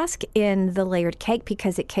important task in the layered cake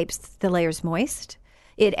because it keeps the layers moist.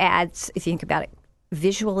 It adds, if you think about it,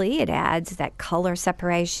 visually, it adds that color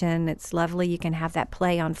separation. It's lovely. You can have that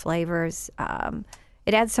play on flavors.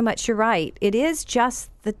 It adds so much. You're right. It is just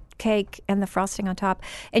the cake and the frosting on top.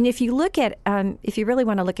 And if you look at, if you really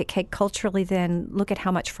want to look at cake culturally, then look at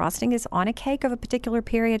how much frosting is on a cake of a particular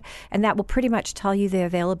period, and that will pretty much tell you the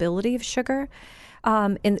availability of sugar.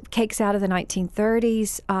 In cakes out of the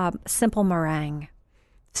 1930s, simple meringue.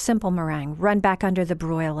 Simple meringue, run back under the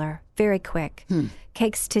broiler, very quick.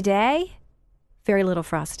 Cakes today, very little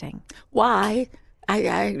frosting. Why?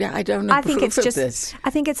 I don't know. I think it's just. This. I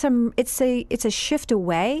think it's a shift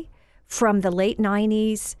away from the late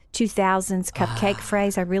 90s, 2000s cupcake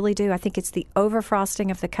phrase. I really do. I think it's the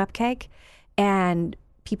overfrosting of the cupcake, and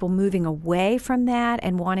people moving away from that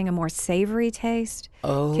and wanting a more savory taste.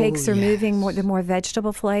 Oh, cakes are moving the more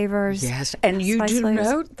vegetable flavors. Yes, and you do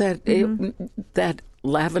note that that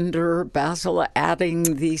lavender, basil,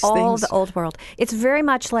 adding these all things. The old world. It's very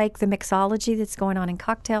much like the mixology that's going on in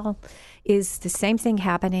cocktail. Is the same thing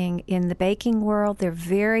happening in the baking world. They're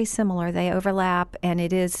very similar. They overlap, and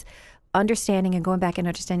it is understanding and going back and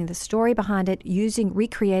understanding the story behind it,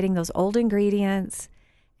 recreating those old ingredients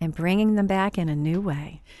and bringing them back in a new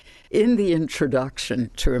way. In the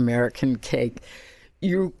introduction to American Cake,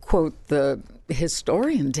 you quote the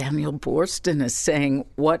historian Daniel Boorstin as saying,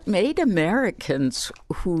 what made Americans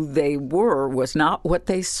who they were was not what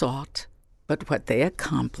they sought, but what they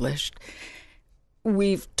accomplished.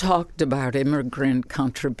 We've talked about immigrant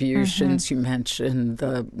contributions. You mentioned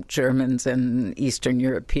the Germans and Eastern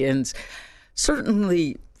Europeans.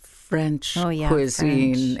 Certainly French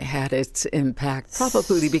cuisine had its impact,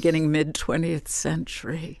 probably beginning mid-20th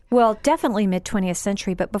century. Well, definitely mid-20th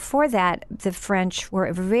century, but before that, the French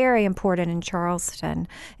were very important in Charleston,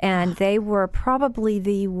 and they were probably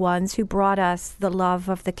the ones who brought us the love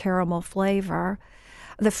of the caramel flavor.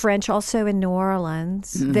 The French also in New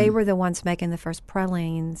Orleans, they were the ones making the first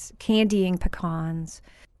pralines, candying pecans.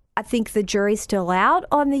 I think the jury's still out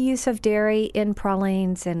on the use of dairy in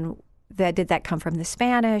pralines, and did that come from the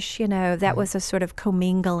Spanish? That was a sort of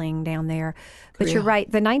commingling down there. But you're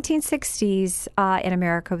right. The 1960s in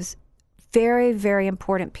America was very, very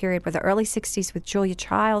important period, where the early 60s with Julia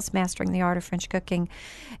Childs mastering the art of French cooking,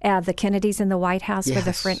 the Kennedys in the White House with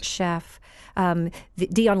the French chef.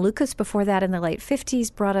 Dion Lucas before that in the late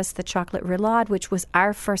 50s brought us the chocolate roulade, which was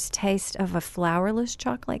our first taste of a flourless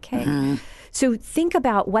chocolate cake. So think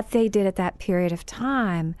about what they did at that period of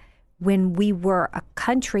time, when we were a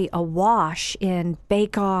country awash in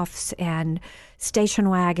bake-offs and station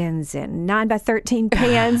wagons and 9x13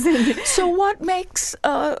 pans. So what makes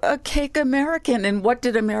a cake American, and what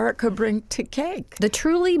did America bring to cake? The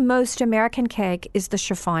truly most American cake is the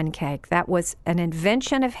chiffon cake. That was an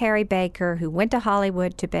invention of Harry Baker, who went to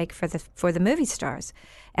Hollywood to bake for the movie stars.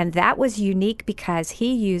 And that was unique because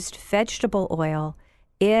he used vegetable oil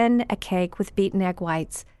in a cake with beaten egg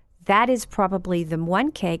whites. That is probably the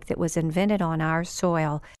one cake that was invented on our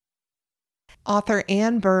soil. Author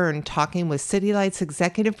Ann Byrne talking with City Lights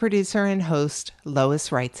executive producer and host Lois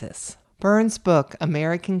Reitzes. Byrne's book,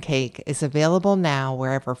 American Cake, is available now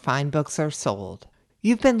wherever fine books are sold.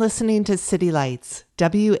 You've been listening to City Lights,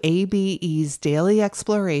 WABE's daily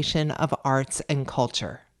exploration of arts and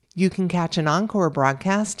culture. You can catch an encore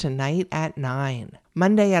broadcast tonight at 9.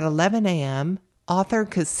 Monday at 11 a.m., author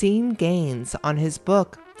Kasim Gaines on his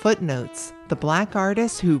book, Footnotes, the Black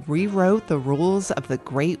artist who rewrote the rules of the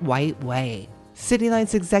Great White Way. City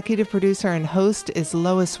Lights executive producer and host is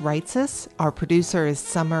Lois Reitzes. Our producer is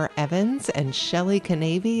Summer Evans, and Shelley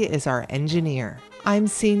Canavy is our engineer. I'm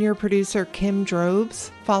senior producer Kim Drobes.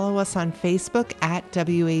 Follow us on Facebook at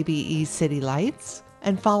WABE City Lights,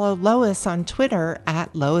 and follow Lois on Twitter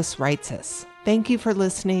at Lois Reitzes. Thank you for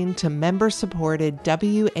listening to member-supported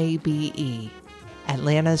WABE,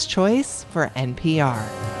 Atlanta's choice for NPR.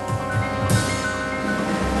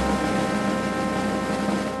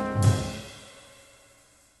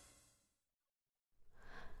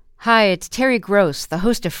 Hi, it's Terry Gross, the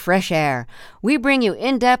host of Fresh Air. We bring you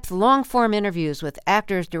in-depth, long-form interviews with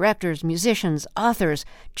actors, directors, musicians, authors,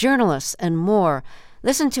 journalists, and more.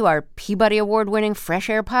 Listen to our Peabody Award-winning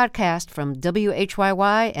Fresh Air podcast from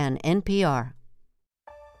WHYY and NPR.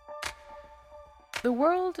 The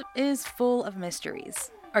world is full of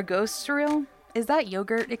mysteries. Are ghosts real? Is that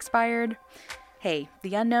yogurt expired? Hey,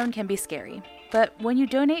 the unknown can be scary. But when you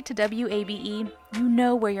donate to WABE, you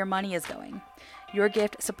know where your money is going. Your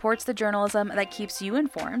gift supports the journalism that keeps you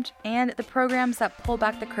informed and the programs that pull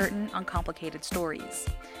back the curtain on complicated stories.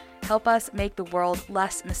 Help us make the world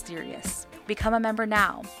less mysterious. Become a member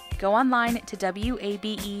now. Go online to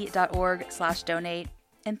wabe.org/donate,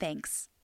 and thanks.